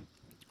family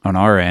on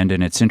our end.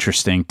 And it's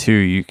interesting too.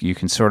 You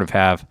can sort of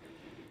have,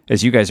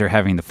 as you guys are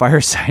having the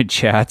fireside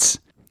chats,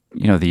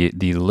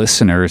 the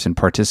listeners and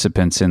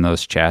participants in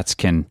those chats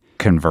can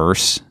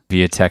converse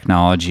via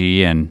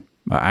technology. And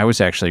I was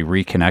actually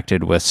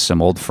reconnected with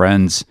some old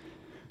friends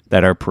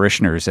that are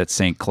parishioners at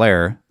St.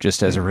 Clair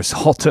just as a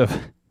result of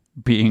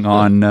being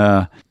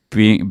on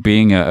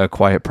being a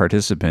quiet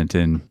participant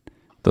in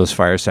those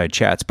fireside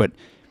chats. But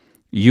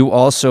you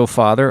also,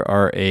 Father,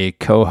 are a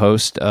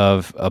co-host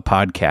of a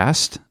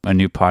podcast, a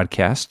new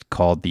podcast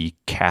called The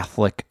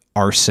Catholic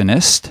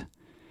Arsonist.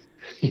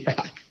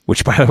 Yeah.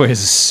 Which, by the way,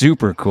 is a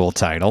super cool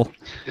title.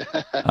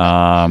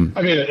 I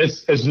mean,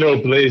 it's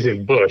no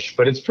blazing bush,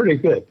 but it's pretty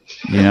good.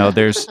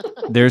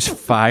 There's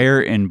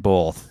fire in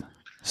both.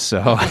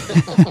 So,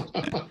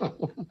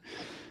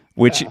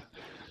 which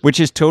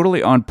is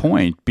totally on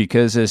point,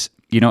 because as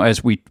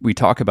we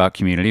talk about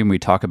community and we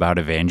talk about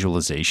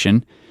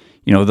evangelization,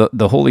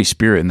 the Holy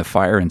Spirit and the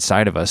fire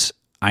inside of us,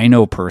 I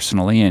know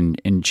personally,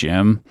 and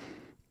Jim,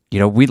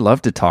 we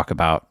love to talk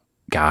about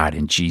God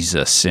and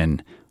Jesus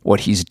and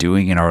what he's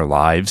doing in our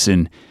lives.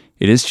 And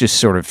it is just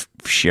sort of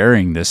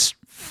sharing this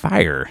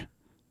fire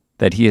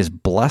that he has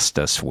blessed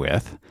us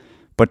with.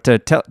 But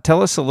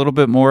tell us a little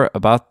bit more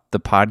about the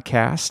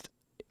podcast,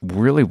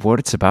 really what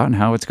it's about and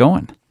how it's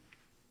going.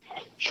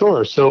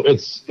 Sure. So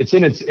it's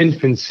in its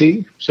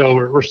infancy. So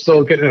we're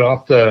still getting it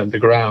off the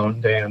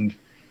ground. And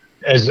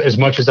as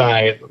much as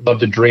I love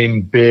to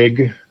dream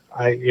big,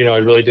 I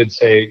really did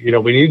say,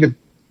 we need to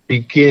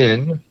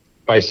begin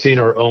by seeing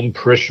our own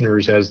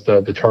parishioners as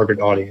the target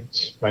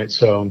audience, right?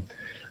 So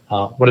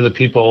one of the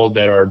people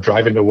that are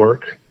driving to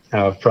work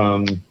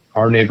from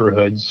our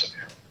neighborhoods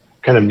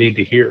kind of need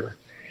to hear.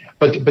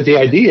 But the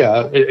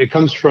idea, it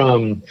comes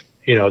from,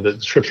 the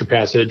scripture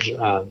passage,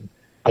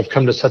 I've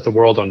come to set the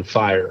world on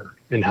fire,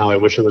 and how I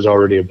wish it was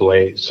already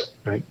ablaze,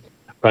 right?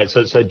 Right.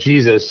 So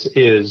Jesus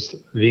is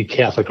the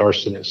Catholic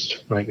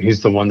arsonist, right?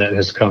 He's the one that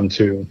has come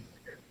to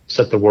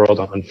set the world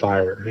on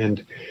fire.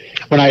 And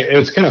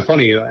it's kind of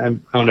funny. I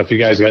don't know if you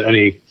guys got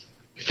any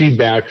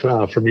feedback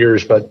from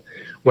yours, but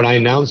when I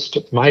announced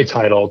my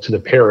title to the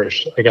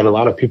parish, I got a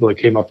lot of people that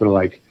came up and were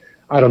like,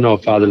 I don't know,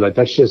 Father, like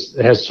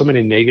it has so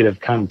many negative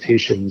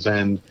connotations,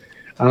 and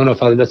I don't know,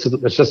 Father, that's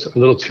just a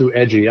little too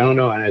edgy. I don't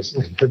know. And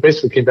I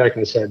basically came back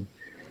and I said,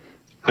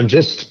 I'm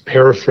just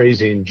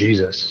paraphrasing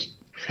Jesus.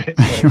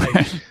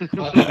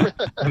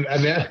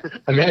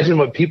 Imagine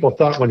what people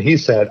thought when he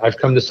said, I've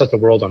come to set the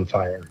world on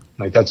fire.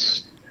 Like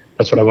that's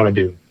what I want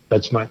to do.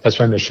 That's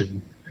my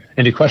mission.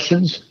 Any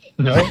questions?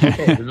 No?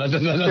 Okay.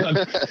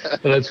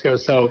 Let's go.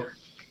 So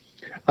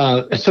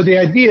the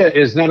idea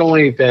is not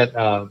only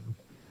that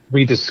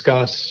we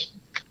discuss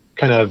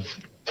kind of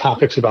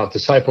topics about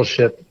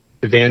discipleship,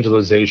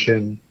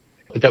 evangelization,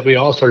 but that we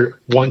also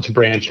want to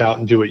branch out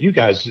and do what you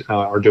guys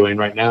are doing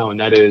right now, and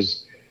that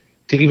is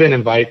to even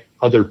invite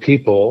other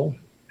people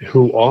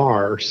who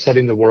are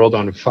setting the world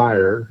on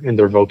fire in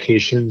their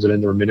vocations and in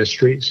their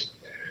ministries,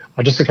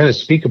 just to kind of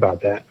speak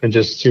about that and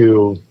just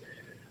to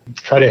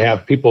try to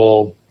have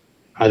people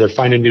either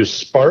find a new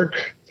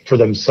spark for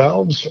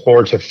themselves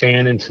or to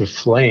fan into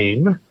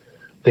flame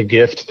the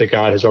gift that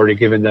God has already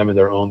given them in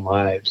their own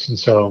lives. And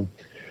so,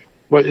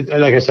 like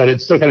I said,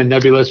 it's still kind of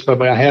nebulous,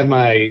 but I have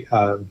my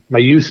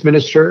youth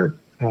minister,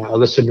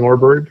 Alyssa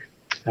Norberg,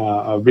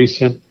 a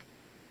recent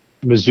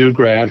Mizzou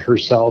grad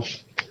herself,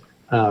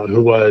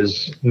 who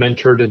was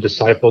mentored and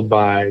discipled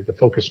by the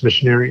Focus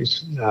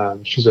missionaries.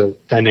 She's a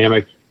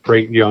dynamic,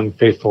 great, young,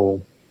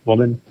 faithful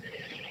woman.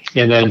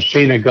 And then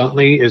Shana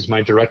Guntley is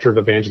my director of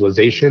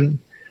evangelization,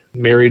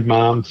 married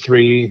mom,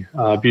 3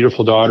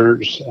 beautiful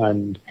daughters.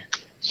 And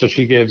so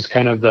she gives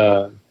kind of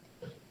the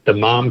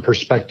mom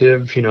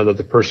perspective,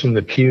 the person in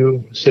the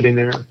pew sitting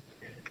there.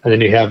 And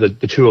then you have the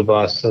two of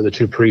us, the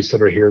 2 priests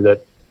that are here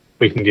that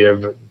we can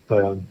give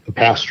the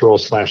pastoral /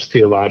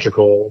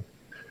 theological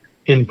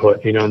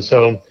input, And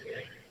so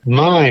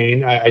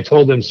mine, I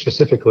told them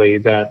specifically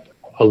that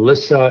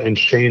Alyssa and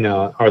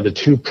Shana are the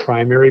 2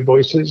 primary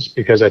voices,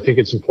 because I think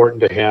it's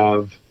important to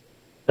have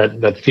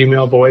that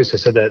female voice. I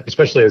said that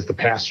especially as the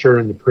pastor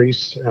and the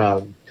priest,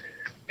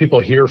 people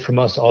hear from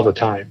us all the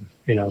time,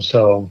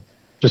 so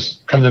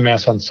just come to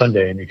Mass on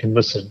Sunday and you can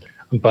listen.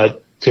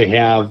 But to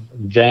have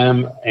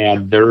them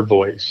add their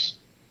voice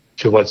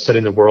to what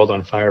setting the world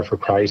on fire for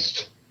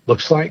Christ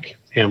looks like,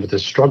 and what the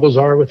struggles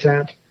are with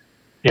that,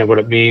 and what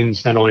it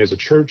means not only as a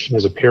church and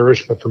as a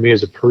parish, but for me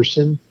as a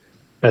person,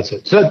 that's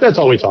it. So that's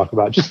all we talk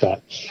about, just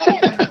that.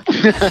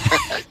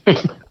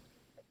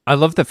 I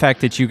love the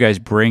fact that you guys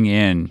bring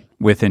in,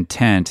 with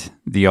intent,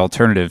 the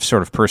alternative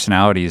sort of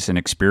personalities and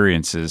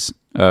experiences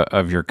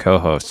of your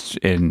co-hosts.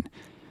 And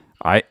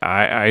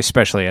I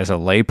especially as a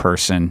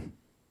layperson,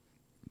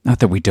 not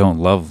that we don't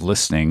love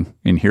listening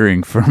and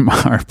hearing from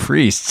our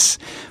priests,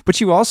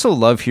 but you also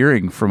love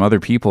hearing from other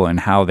people and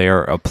how they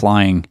are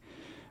applying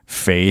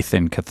faith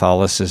and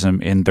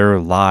Catholicism in their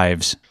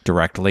lives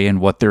directly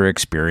and what they're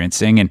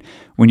experiencing. And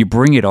when you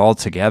bring it all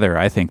together,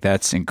 I think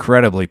that's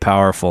incredibly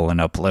powerful and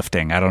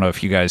uplifting. I don't know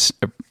if you guys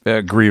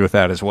agree with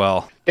that as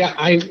well. Yeah,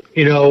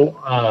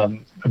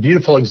 a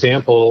beautiful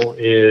example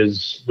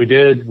is we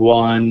did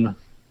one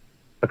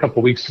a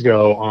couple weeks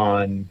ago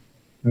on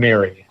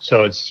Mary.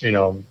 So it's,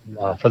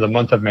 for the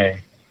month of May.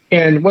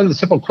 And one of the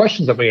simple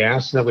questions that we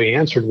asked and that we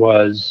answered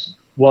was,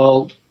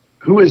 well,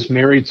 who is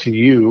married to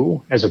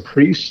you as a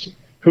priest?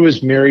 Who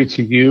is married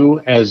to you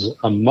as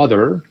a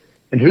mother?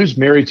 And who's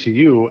married to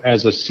you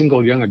as a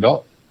single young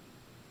adult?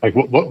 Like,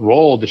 what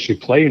role does she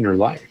play in your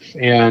life?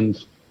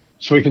 And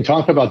so we can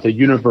talk about the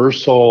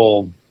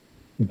universal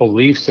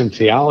beliefs and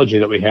theology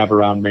that we have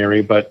around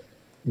Mary, but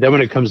then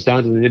when it comes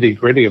down to the nitty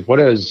gritty of what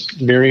does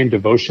Marian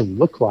devotion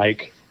look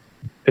like,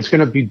 it's going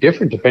to be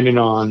different depending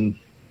on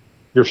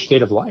your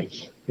state of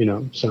life,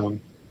 So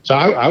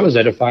I was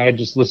edified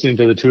just listening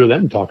to the two of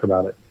them talk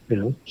about it,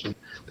 So.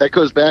 That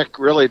goes back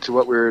really to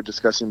what we were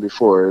discussing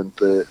before.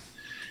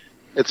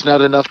 It's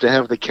not enough to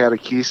have the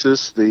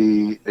catechesis,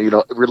 the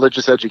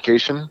religious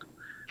education,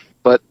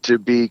 but to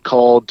be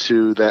called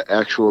to that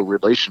actual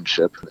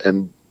relationship.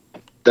 And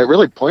that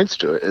really points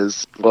to it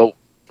is, well,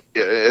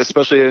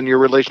 especially in your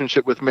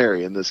relationship with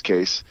Mary in this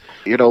case,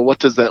 what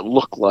does that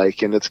look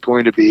like? And it's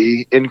going to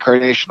be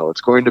incarnational.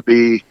 It's going to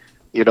be,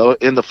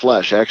 in the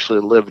flesh, actually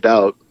lived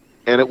out.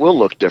 And it will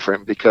look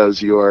different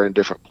because you are in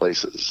different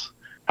places.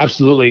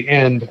 Absolutely.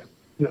 And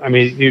I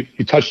mean,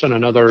 you touched on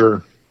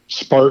another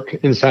spark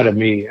inside of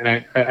me.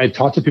 And I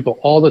talk to people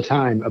all the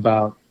time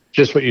about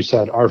just what you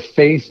said. Our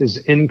faith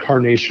is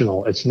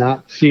incarnational. It's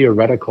not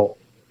theoretical.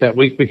 That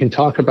we can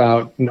talk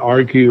about and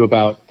argue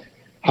about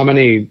how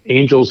many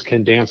angels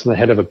can dance on the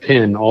head of a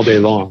pin all day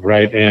long,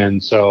 right?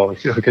 And so,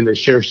 can they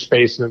share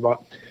space? And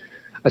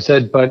I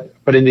said, but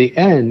in the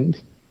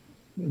end,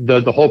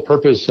 the whole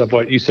purpose of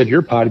what you said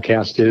your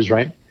podcast is,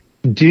 right?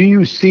 Do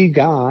you see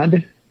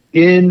God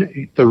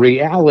in the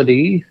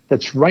reality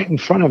that's right in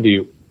front of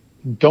you?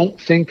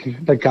 Don't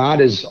think that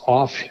God is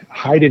off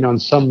hiding on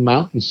some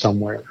mountain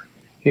somewhere.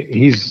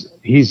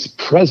 He's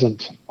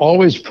present,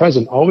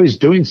 always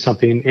doing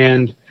something.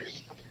 And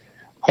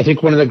I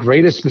think one of the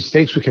greatest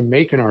mistakes we can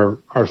make in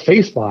our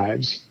faith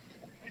lives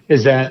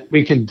is that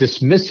we can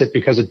dismiss it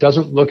because it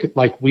doesn't look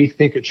like we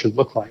think it should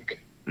look like.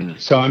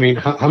 So, I mean,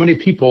 how many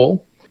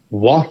people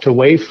walked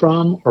away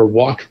from or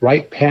walked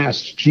right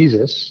past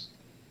Jesus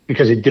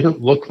because he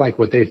didn't look like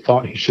what they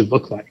thought he should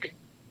look like,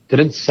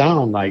 didn't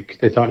sound like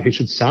they thought he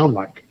should sound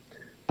like,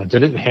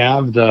 didn't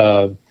have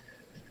the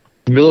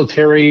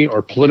military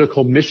or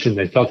political mission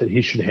they thought that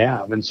he should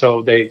have. And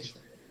so they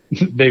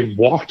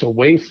walked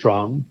away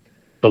from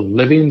the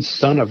living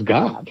Son of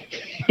God.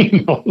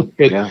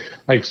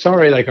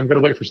 Sorry, I'm going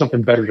to wait for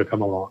something better to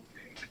come along.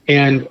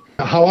 And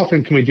how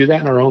often can we do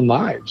that in our own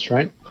lives,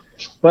 right?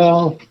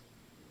 Well,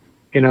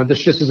 this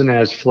just isn't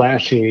as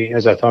flashy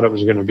as I thought it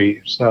was going to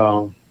be.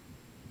 So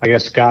I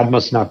guess God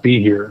must not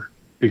be here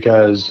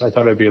because I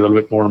thought it'd be a little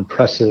bit more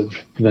impressive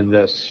than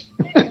this.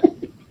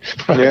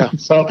 Yeah.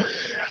 So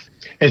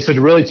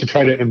to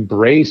try to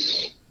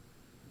embrace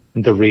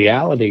the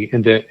reality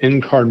and the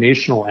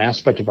incarnational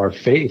aspect of our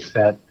faith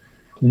that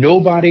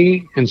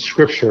nobody in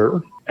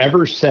Scripture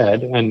ever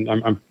said, and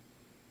I'm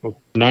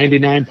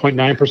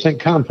 99.9%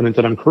 confident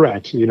that I'm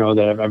correct,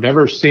 that I've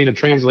never seen a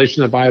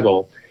translation of the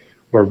Bible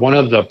where one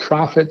of the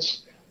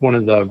prophets, one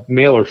of the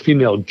male or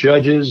female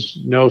judges,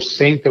 no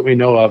saint that we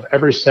know of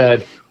ever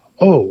said,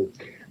 oh,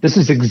 this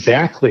is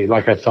exactly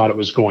like I thought it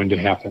was going to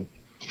happen.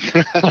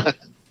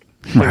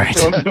 Right.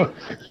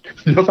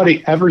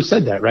 Nobody ever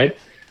said that, right?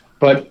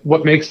 But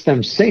what makes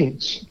them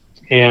saints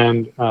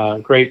and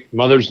great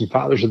mothers and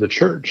fathers of the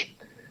church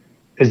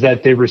is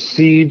that they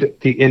received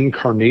the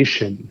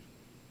incarnation,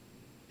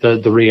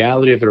 the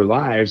reality of their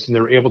lives, and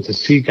they're able to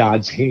see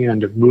God's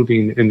hand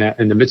moving in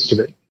the midst of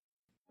it.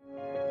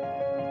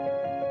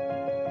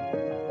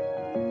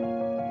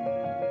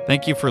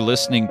 Thank you for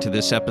listening to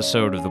this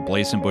episode of the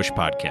Blazing Bush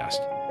Podcast.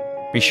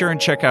 Be sure and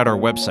check out our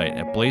website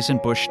at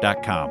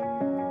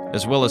blazingbush.com,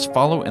 as well as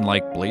follow and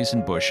like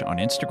Blazing Bush on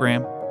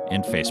Instagram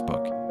and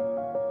Facebook.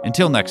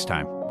 Until next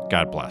time,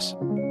 God bless.